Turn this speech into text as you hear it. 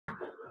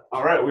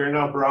All right, we are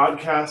now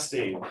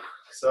broadcasting.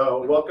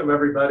 So welcome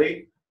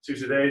everybody to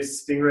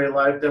today's Stingray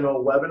Live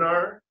Demo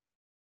webinar.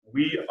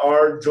 We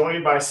are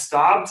joined by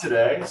Staub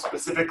today,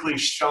 specifically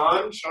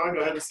Sean. Sean,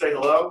 go ahead and say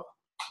hello.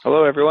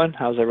 Hello everyone,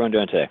 how's everyone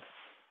doing today?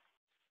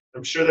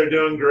 I'm sure they're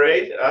doing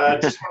great.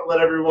 Just want to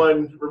let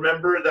everyone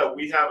remember that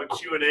we have a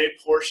Q&A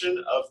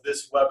portion of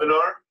this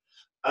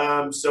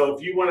webinar. So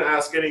if you want to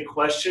ask any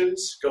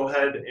questions, go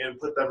ahead and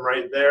put them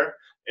right there.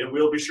 And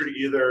we'll be sure to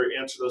either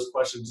answer those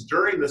questions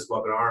during this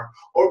webinar,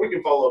 or we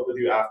can follow up with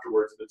you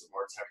afterwards if it's a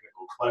more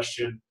technical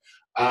question.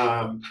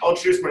 I'll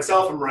introduce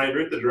myself. I'm Ryan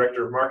Root, the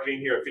Director of Marketing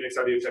here at Phoenix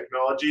Audio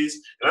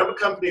Technologies, and I'm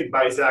accompanied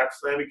by Zach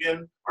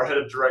Flanagan, our Head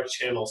of Direct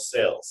Channel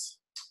Sales.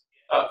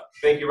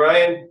 Thank you,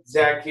 Ryan.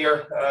 Zach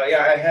here.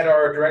 I head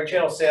our direct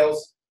channel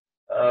sales,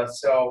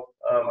 so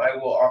I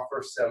will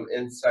offer some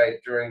insight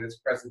during this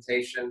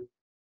presentation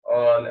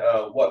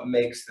on what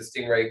makes the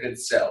Stingray a good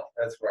sell.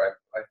 That's where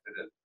I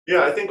fit in.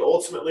 Yeah, I think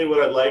ultimately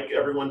what I'd like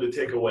everyone to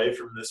take away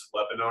from this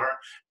webinar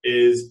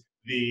is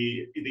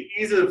the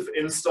ease of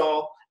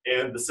install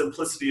and the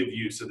simplicity of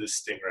use of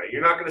this Stingray.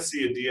 You're not going to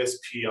see a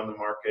DSP on the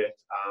market,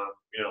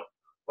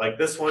 like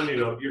this one.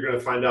 You're going to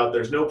find out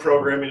there's no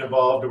programming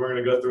involved, and we're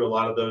going to go through a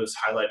lot of those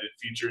highlighted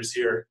features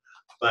here.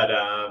 But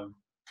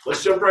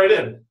let's jump right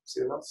in.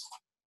 See what else?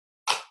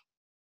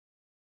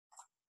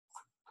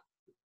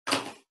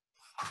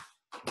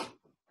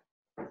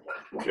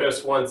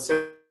 Just one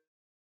second.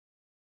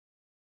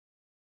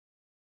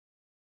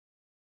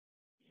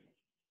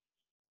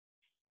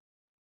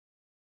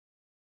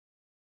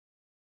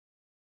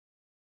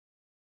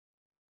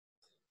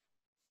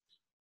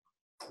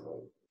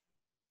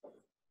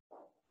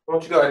 Why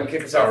don't you go ahead and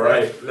kick us off? All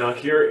right, now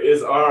here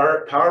is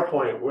our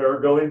PowerPoint. We're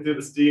going through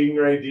the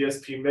Stingray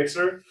DSP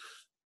Mixer.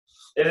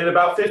 And in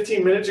about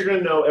 15 minutes, you're going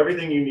to know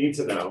everything you need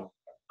to know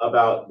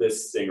about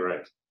this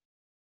Stingray.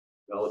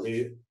 Now let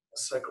me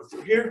cycle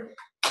through here.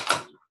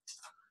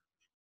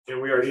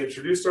 And we already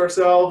introduced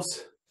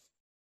ourselves.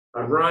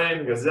 I'm Ryan,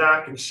 we got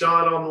Zach and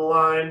Sean on the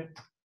line.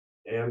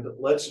 And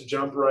let's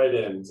jump right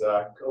in.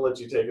 Zach, I'll let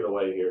you take it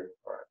away here.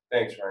 All right,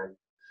 thanks, Ryan.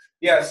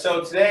 Yeah,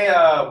 so today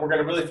we're going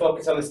to really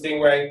focus on the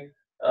Stingray,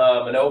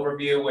 an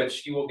overview,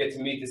 which you will get to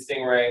meet the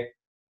Stingray.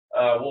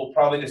 We'll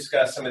probably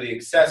discuss some of the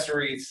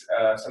accessories,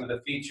 some of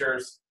the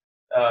features,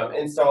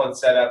 install and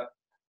setup,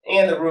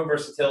 and the room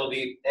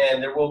versatility.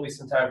 And there will be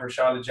some time for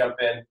Sean to jump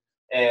in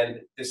and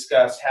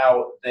discuss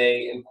how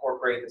they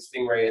incorporate the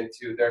Stingray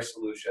into their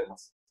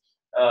solutions.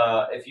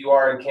 If you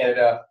are in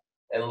Canada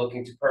and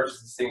looking to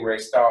purchase the Stingray,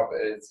 Staub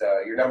is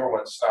your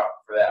 #1 stop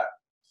for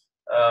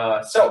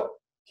that. So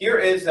here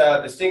is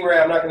the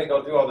Stingray. I'm not going to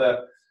go through all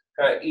the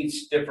kind of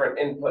each different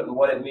input and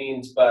what it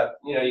means, but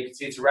you can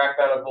see it's a rack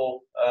mountable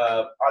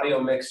audio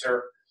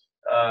mixer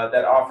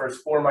that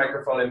offers 4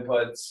 microphone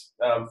inputs,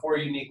 4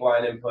 unique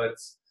line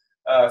inputs,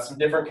 some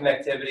different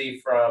connectivity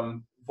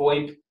from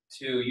VoIP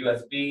to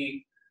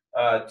USB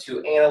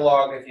to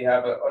analog if you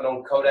have an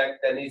old codec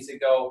that needs to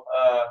go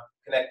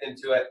connect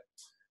into it.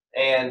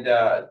 And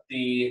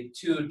the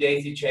 2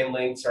 daisy chain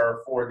links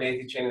are for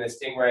daisy chaining the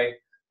Stingray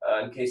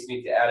in case you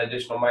need to add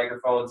additional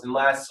microphones. And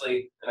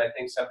lastly, and I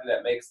think something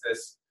that makes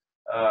this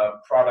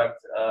product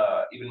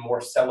even more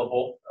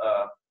sellable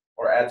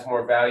or adds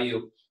more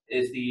value,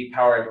 is the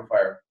power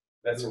amplifier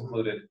that's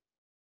included.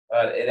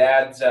 It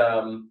adds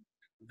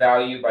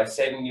value by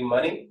saving you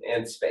money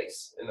and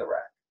space in the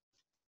rack.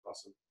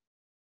 Awesome.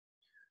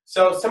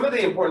 So some of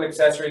the important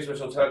accessories, which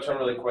we'll touch on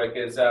really quick,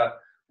 is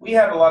we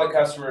have a lot of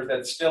customers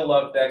that still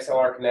love the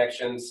XLR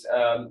connections.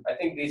 I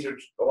think these are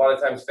a lot of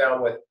times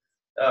found with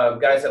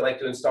guys that like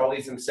to install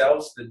these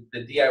themselves, the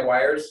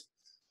DIYers.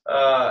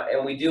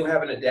 And we do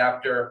have an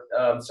adapter,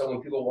 so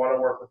when people want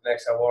to work with an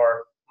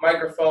XLR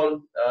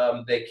microphone,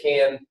 they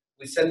can.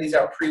 We send these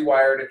out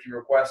pre-wired if you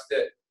request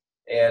it,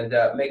 and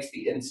makes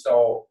the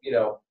install,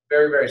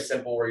 very, very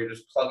simple, where you're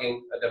just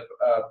plugging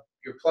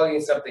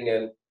something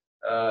in,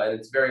 and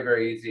it's very,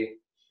 very easy.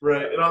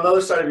 Right, and on the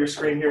other side of your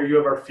screen here, you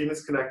have our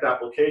Phoenix Connect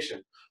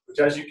application, which,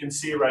 as you can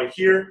see right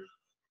here,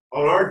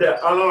 on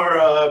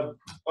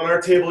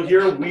our table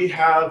here, we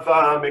have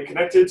it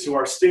connected to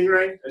our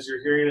Stingray, as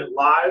you're hearing it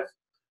live.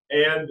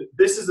 And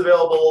this is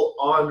available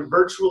on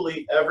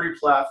virtually every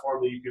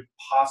platform that you could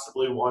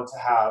possibly want to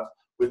have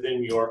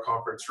within your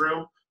conference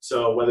room.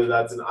 So whether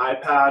that's an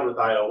iPad with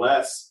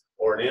iOS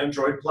or an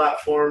Android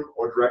platform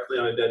or directly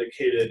on a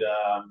dedicated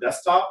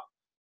desktop,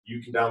 you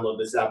can download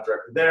this app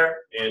directly there,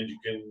 and you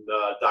can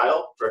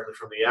dial directly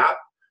from the app,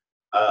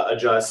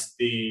 adjust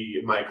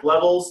the mic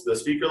levels, the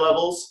speaker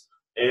levels,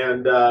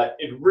 and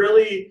it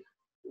really,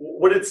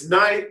 what's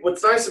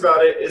nice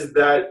about it is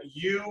that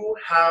you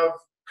have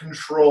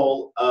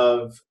control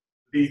of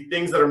the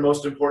things that are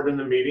most important in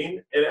the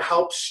meeting, and it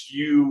helps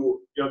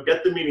you,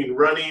 get the meeting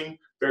running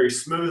very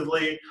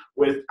smoothly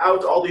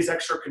without all these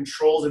extra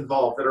controls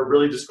involved that are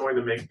really just going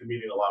to make the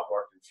meeting a lot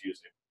more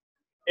confusing.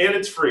 And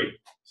it's free,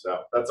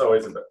 so that's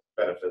always a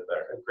benefit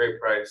there. A great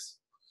price.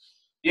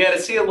 Yeah, to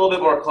see a little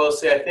bit more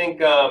closely, I think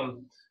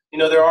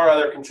there are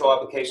other control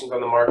applications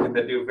on the market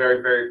that do a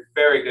very, very,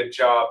 very good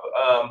job,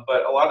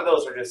 but a lot of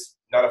those are just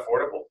not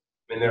affordable.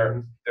 I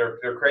mean,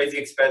 they're crazy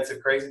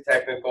expensive, crazy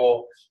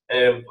technical, and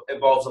it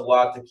involves a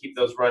lot to keep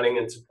those running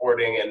and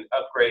supporting and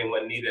upgrading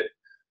when needed.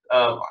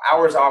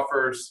 Ours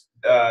offers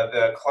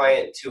the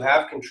client to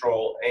have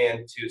control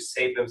and to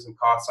save them some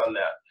costs on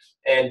that,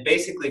 and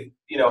basically,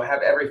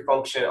 have every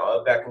function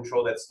of that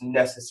control that's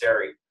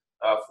necessary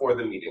for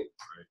the meeting.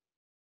 Right.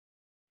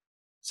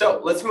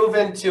 So let's move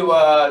into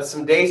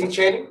some daisy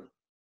chaining.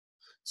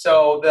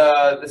 So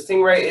the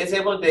Stingray is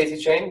able to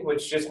daisy chain,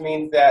 which just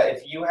means that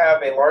if you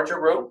have a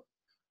larger room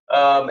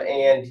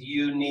and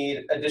you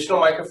need additional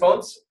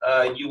microphones,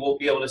 you will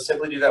be able to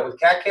simply do that with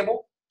cat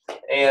cable.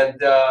 And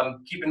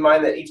keep in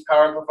mind that each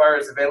power amplifier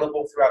is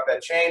available throughout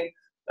that chain.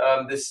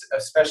 This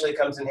especially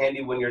comes in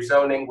handy when you're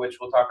zoning, which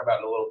we'll talk about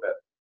in a little bit.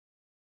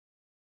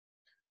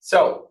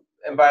 So,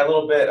 and by a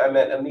little bit, I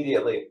meant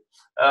immediately.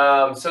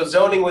 So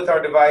zoning with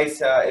our device,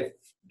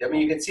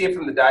 you can see it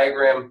from the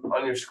diagram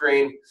on your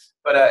screen,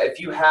 but if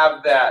you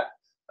have that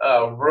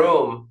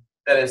room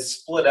that is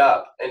split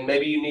up, and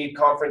maybe you need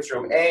conference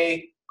room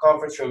A,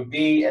 conference room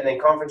B, and then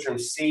conference room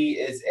C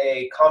is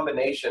a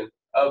combination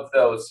of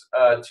those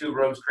two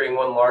rooms creating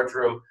one large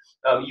room.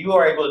 You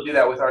are able to do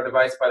that with our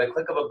device by the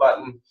click of a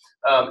button.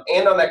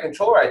 And on that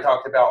controller I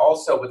talked about,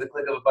 also with the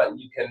click of a button,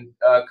 you can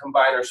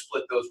combine or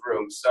split those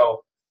rooms.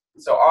 So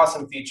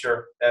awesome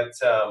feature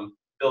that's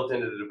built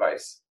into the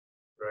device.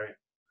 Right.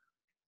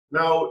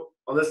 Now,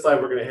 on this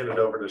slide, we're going to hand it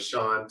over to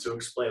Sean to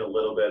explain a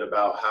little bit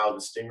about how the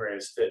Stingray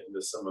is fit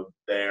into some of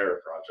their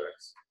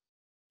projects.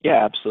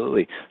 Yeah,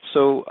 absolutely.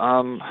 So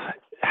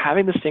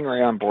having the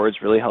Stingray on board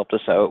has really helped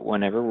us out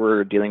whenever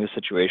we're dealing with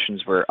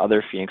situations where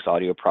other Phoenix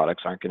audio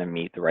products aren't going to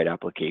meet the right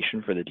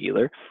application for the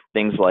dealer.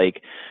 Things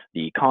like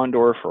the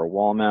Condor for a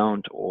wall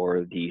mount,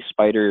 or the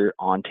Spider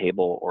on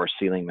table or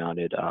ceiling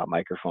mounted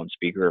microphone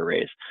speaker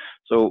arrays.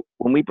 So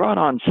when we brought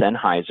on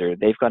Sennheiser,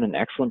 they've got an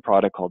excellent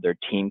product called their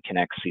Team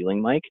Connect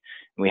ceiling mic.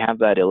 And we have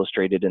that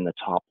illustrated in the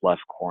top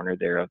left corner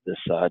there of this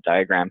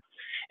diagram.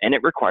 And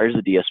it requires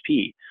a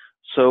DSP.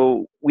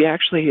 So we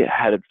actually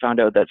had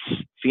found out that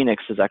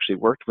Phoenix has actually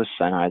worked with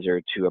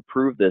Sennheiser to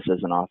approve this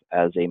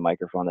as a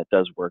microphone that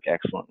does work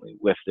excellently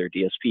with their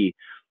DSP.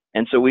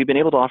 And so we've been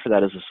able to offer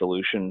that as a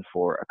solution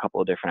for a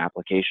couple of different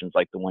applications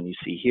like the one you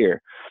see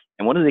here.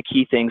 And one of the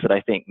key things that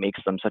I think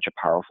makes them such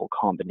a powerful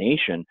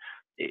combination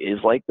is,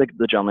 like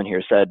the gentleman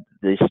here said,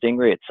 the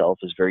Stingray itself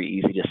is very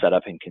easy to set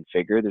up and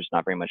configure. There's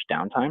not very much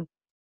downtime.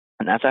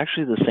 And that's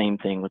actually the same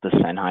thing with the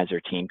Sennheiser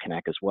Team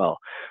Connect as well.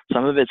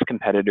 Some of its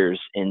competitors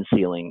in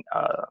ceiling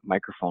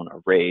microphone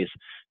arrays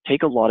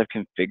take a lot of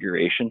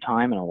configuration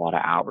time and a lot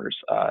of hours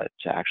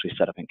to actually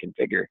set up and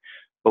configure.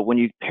 But when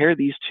you pair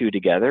these two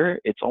together,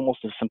 it's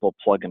almost a simple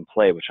plug and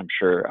play, which I'm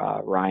sure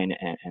Ryan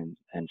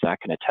and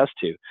Zach can attest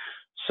to.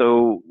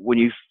 So when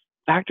you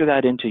factor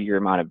that into your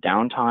amount of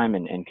downtime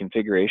and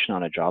configuration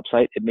on a job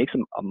site, it makes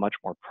them a much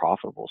more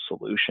profitable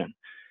solution.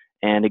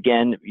 And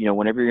again,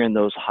 whenever you're in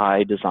those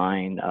high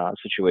design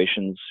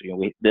situations,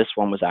 this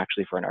one was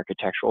actually for an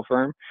architectural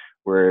firm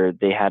where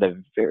they had a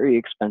very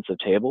expensive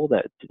table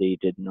that they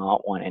did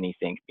not want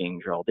anything being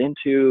drilled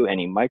into,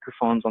 any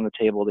microphones on the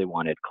table. They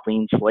wanted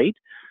clean slate.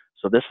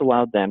 So this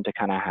allowed them to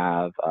kind of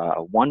have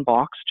one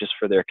box just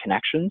for their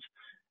connections,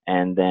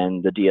 and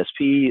then the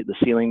DSP, the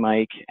ceiling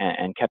mic,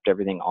 and kept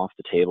everything off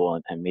the table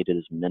and made it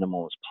as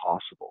minimal as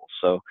possible.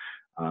 So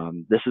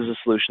this is a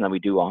solution that we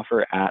do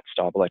offer at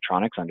Staub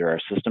Electronics under our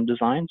system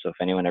design. So if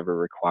anyone ever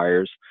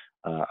requires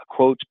a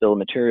quote, bill of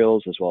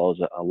materials, as well as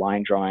a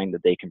line drawing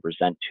that they can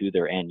present to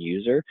their end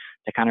user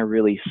to kind of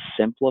really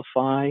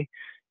simplify,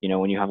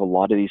 when you have a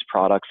lot of these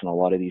products and a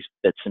lot of these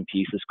bits and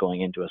pieces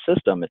going into a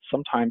system, it's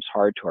sometimes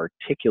hard to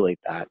articulate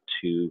that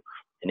to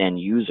an end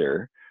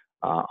user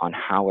on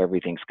how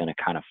everything's going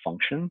to kind of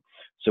function.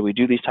 So we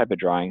do these type of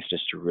drawings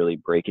just to really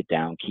break it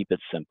down, keep it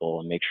simple,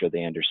 and make sure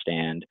they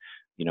understand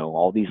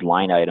all these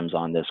line items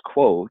on this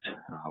quote,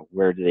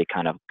 where do they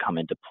kind of come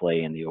into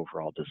play in the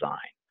overall design.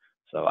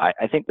 So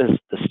I think the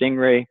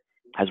Stingray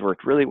has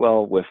worked really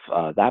well with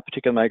that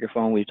particular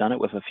microphone. We've done it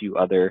with a few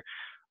other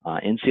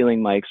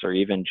in-ceiling mics, or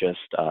even just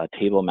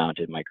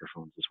table-mounted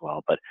microphones as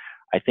well. But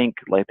I think,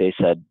 like they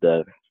said,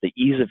 the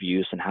ease of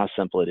use and how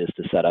simple it is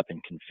to set up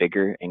and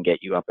configure and get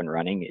you up and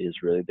running is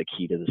really the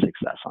key to the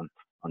success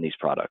on these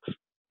products.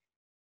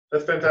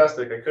 That's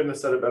fantastic. I couldn't have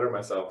said it better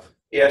myself.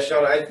 Yeah,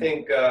 Sean, I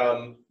think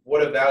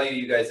what a value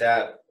you guys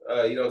add.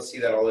 You don't see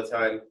that all the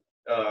time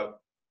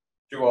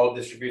through all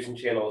distribution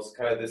channels,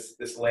 kind of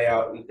this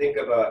layout. And think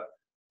of a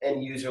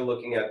end user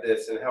looking at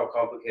this and how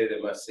complicated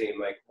it must seem.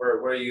 Like, where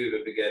are you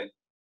to begin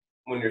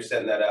when you're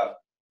setting that up?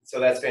 So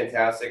that's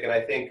fantastic. And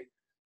I think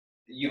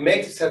you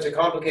make such a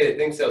complicated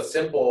thing so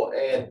simple.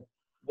 And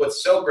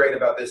what's so great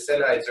about this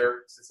Sennheiser,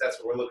 since that's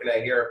what we're looking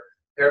at here,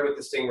 paired with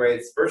the Stingray,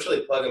 it's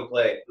virtually plug and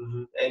play.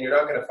 Mm-hmm. And you're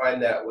not going to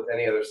find that with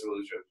any other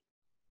solution.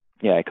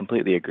 Yeah, I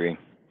completely agree.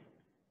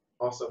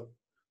 Awesome.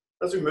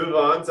 As we move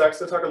on, Zach's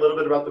going to talk a little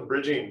bit about the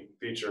bridging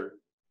feature.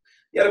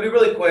 Yeah, it'll be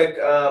really quick.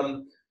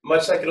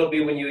 Much like it'll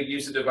be when you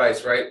use the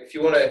device, right? If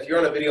you're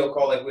on a video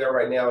call like we are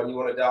right now, and you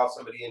want to dial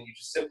somebody in, you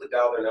just simply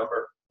dial their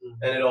number,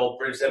 mm-hmm. and it'll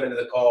bridge them into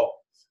the call.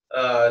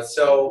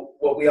 So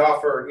what we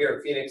offer here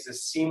at Phoenix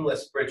is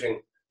seamless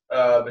bridging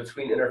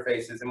between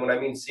interfaces. And when I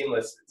mean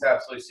seamless, it's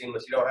absolutely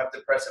seamless. You don't have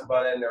to press a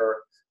button or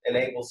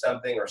enable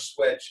something or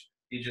switch.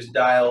 You just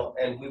dial,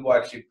 and we will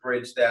actually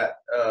bridge that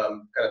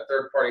kind of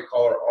third-party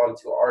caller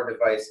onto our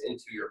device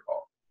into your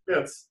call.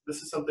 Yeah,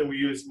 this is something we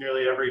use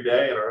nearly every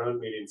day in our own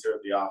meetings here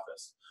at the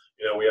office.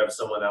 You know, we have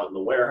someone out in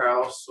the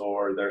warehouse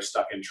or they're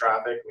stuck in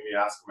traffic. We need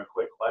to ask them a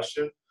quick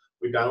question.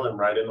 We dial them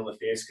right in on the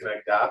Phoenix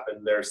Connect app,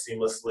 and they're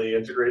seamlessly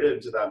integrated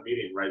into that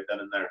meeting right then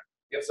and there.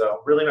 Yep.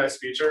 So really nice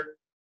feature,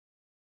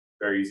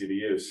 very easy to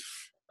use.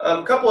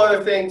 A couple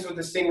other things with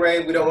the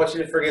Stingray. We don't want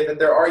you to forget that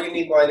there are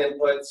unique line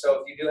inputs. So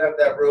if you do have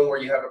that room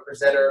where you have a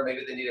presenter,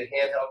 maybe they need a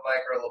handheld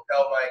mic or a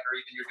lapel mic, or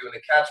even you're doing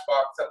a catch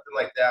box, something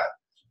like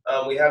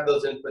that, we have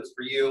those inputs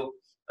for you.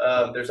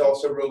 There's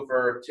also room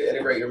to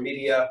integrate your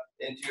media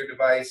into your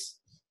device.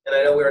 And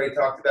I know we already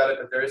talked about it,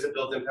 but there is a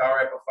built-in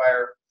power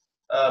amplifier.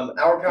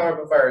 Our power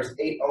amplifier is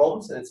 8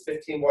 ohms, and it's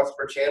 15 watts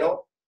per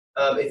channel.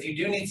 If you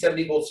do need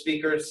 70-volt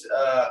speakers,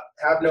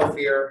 have no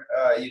fear.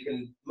 You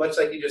can, much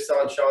like you just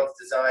saw in Sean's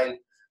design,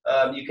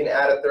 you can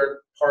add a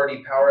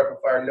third-party power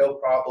amplifier, no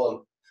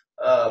problem,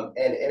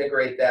 and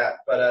integrate that.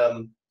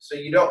 But so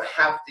you don't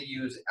have to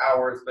use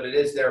ours, but it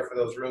is there for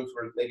those rooms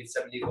where maybe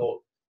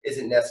 70-volt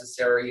isn't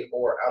necessary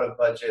or out of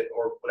budget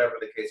or whatever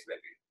the case may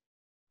be.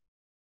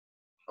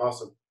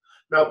 Awesome.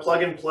 Now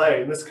plug and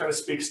play, and this kind of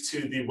speaks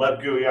to the web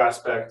GUI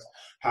aspect,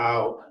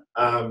 how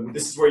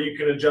this is where you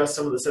can adjust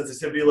some of the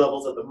sensitivity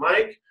levels of the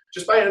mic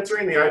just by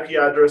entering the IP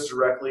address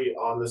directly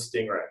on the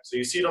Stingray. So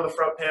you see it on the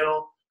front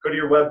panel, go to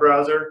your web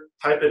browser,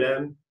 type it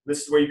in.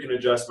 This is where you can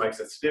adjust mic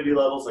sensitivity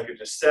levels, like I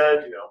just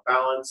said, you know,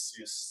 balance,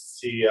 you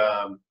see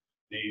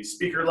the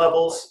speaker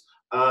levels,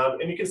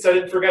 and you can set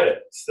it and forget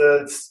it.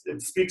 So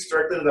it speaks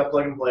directly to that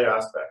plug and play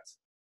aspect.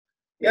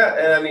 Yeah,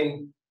 and I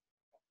mean,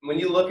 when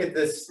you look at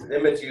this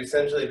image, you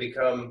essentially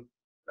become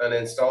an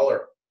installer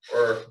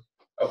or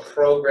a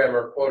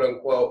programmer, quote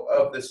unquote,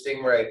 of the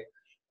Stingray.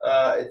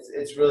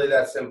 It's really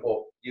that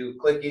simple. You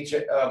click each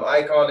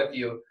icon. If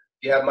you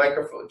have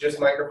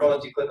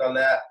microphones, you click on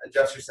that,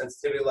 adjust your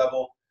sensitivity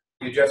level,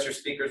 you adjust your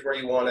speakers where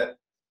you want it,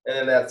 and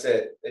then that's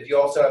it. If you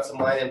also have some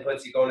line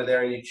inputs, you go into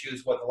there and you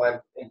choose what the line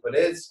input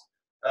is,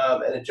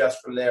 and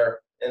adjust from there,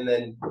 and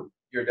then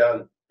you're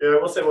done. Yeah, I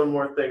will say one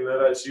more thing,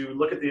 that as you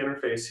look at the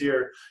interface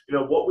here, you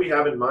know, what we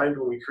have in mind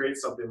when we create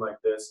something like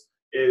this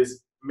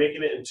is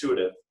making it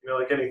intuitive. You know,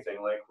 like anything,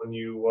 like when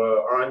you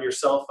are on your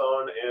cell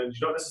phone and you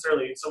don't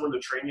necessarily need someone to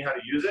train you how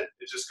to use it,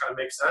 it just kind of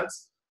makes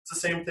sense. It's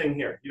the same thing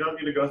here. You don't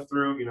need to go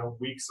through, you know,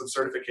 weeks of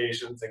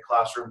certifications and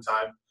classroom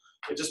time.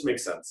 It just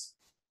makes sense.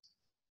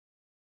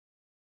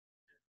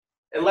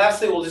 And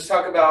lastly, we'll just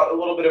talk about a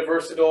little bit of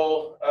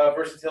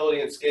versatility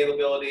and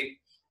scalability.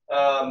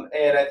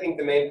 And I think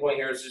the main point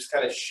here is just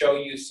kind of show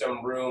you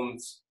some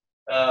rooms.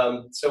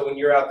 So when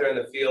you're out there in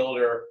the field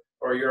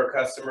or you're a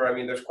customer, I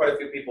mean, there's quite a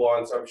few people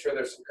on, so I'm sure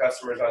there's some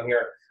customers on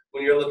here.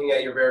 When you're looking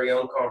at your very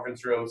own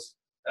conference rooms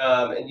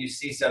and you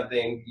see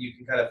something, you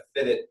can kind of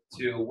fit it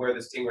to where the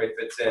Stingray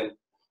fits in.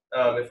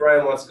 If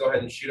Ryan wants to go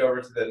ahead and shoot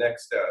over to the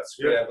next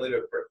screen, I believe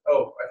I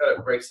thought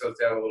it breaks those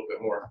down a little bit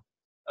more.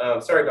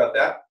 Sorry about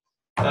that.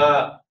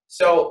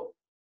 So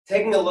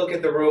taking a look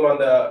at the room on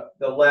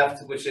the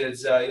left, which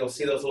is, you'll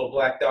see those little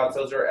black dots,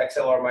 those are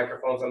XLR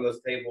microphones on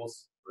those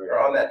tables, or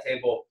on that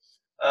table.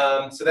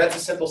 So that's a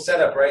simple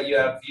setup, right?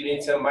 You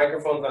need some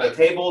microphones on a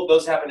table.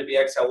 Those happen to be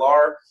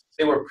XLR.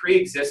 They were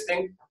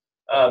pre-existing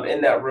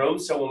in that room.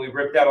 So when we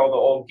ripped out all the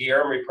old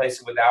gear and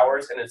replaced it with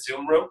ours in a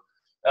Zoom room,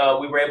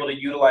 we were able to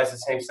utilize the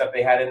same stuff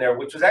they had in there,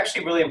 which was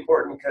actually really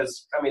important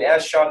because, I mean,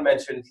 as Sean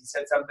mentioned, he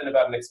said something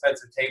about an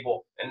expensive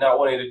table and not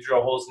wanting to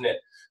drill holes in it.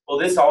 Well,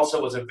 this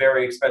also was a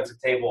very expensive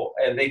table,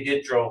 and they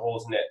did drill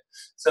holes in it.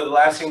 So the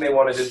last thing they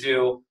wanted to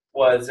do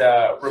was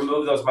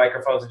remove those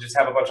microphones and just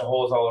have a bunch of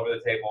holes all over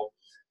the table.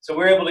 So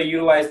we were able to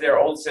utilize their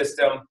old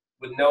system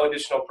with no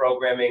additional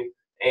programming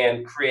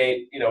and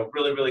create, you know,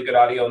 really, really good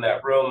audio in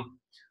that room.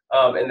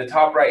 In the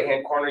top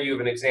right-hand corner, you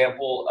have an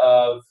example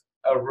of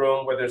a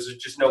room where there's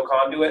just no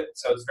conduit,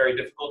 so it's very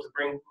difficult to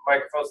bring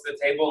microphones to the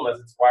table unless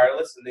it's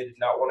wireless, and they did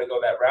not want to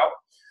go that route.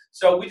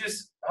 So we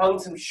just hung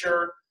some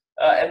Shure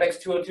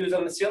MX202s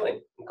on the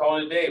ceiling and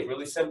called it a day.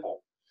 Really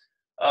simple.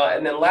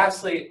 And then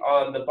lastly,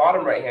 on the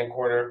bottom right-hand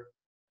corner,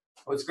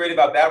 what's great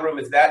about that room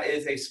is that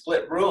is a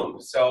split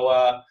room.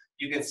 So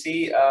you can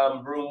see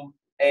room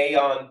A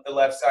on the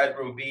left side,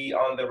 room B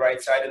on the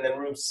right side, and then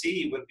room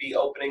C would be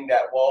opening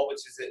that wall,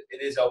 which is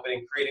it is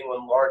opening, creating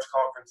one large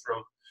conference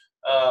room.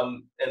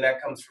 And that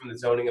comes from the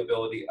zoning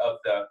ability of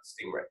the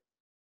Stingray.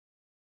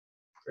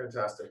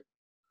 Fantastic.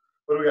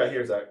 What do we got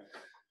here, Zach?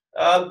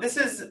 This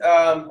is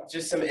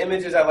just some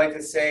images I like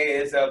to say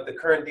is of the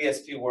current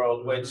DSP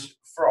world, which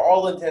for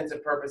all intents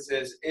and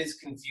purposes is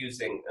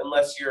confusing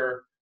unless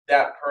you're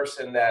that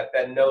person that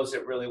knows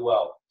it really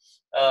well.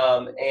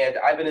 And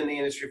I've been in the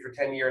industry for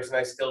 10 years and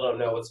I still don't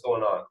know what's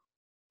going on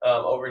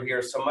over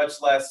here. So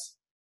much less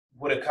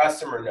would a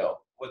customer know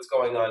what's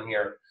going on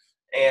here.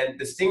 And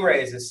the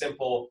Stingray is as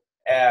simple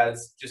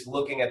as just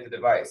looking at the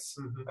device.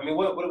 I mean,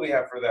 what do we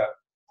have for that?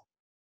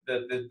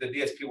 the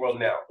DSP world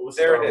now. What's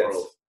There Star it is.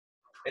 World?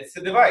 It's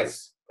the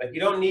device. Like, you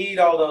don't need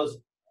all those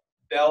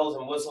bells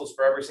and whistles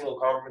for every single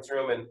conference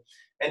room.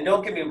 And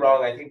don't get me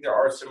wrong, I think there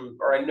are some,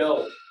 or I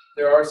know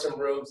there are some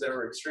rooms that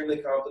are extremely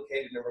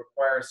complicated and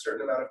require a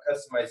certain amount of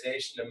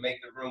customization to make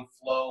the room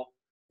flow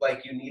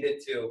like you need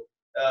it to.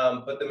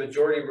 But the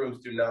majority of rooms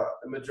do not.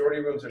 The majority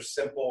of rooms are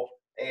simple,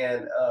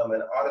 and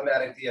an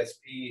automatic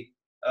DSP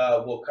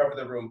will cover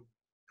the room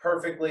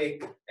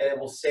perfectly, and it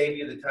will save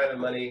you the time and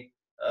money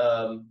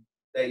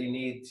that you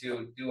need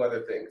to do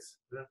other things.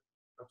 Yeah,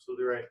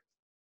 absolutely right.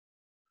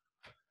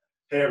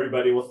 Hey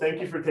everybody, well thank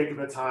you for taking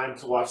the time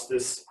to watch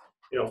this.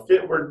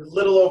 We're a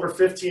little over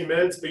 15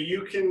 minutes, but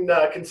you can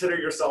consider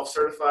yourself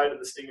certified in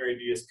the Stingray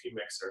DSP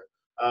Mixer.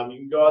 You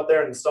can go out there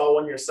and install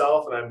one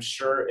yourself, and I'm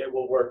sure it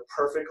will work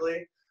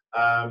perfectly.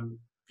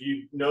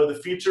 You know the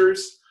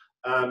features.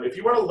 If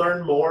you want to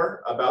learn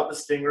more about the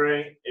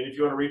Stingray, and if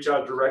you want to reach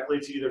out directly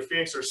to either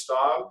Phoenix or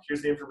Staub,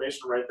 here's the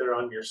information right there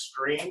on your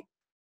screen.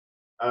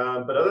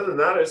 But other than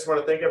that, I just want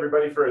to thank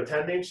everybody for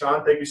attending.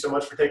 Sean, thank you so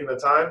much for taking the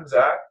time.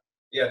 Zach?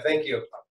 Yeah, thank you.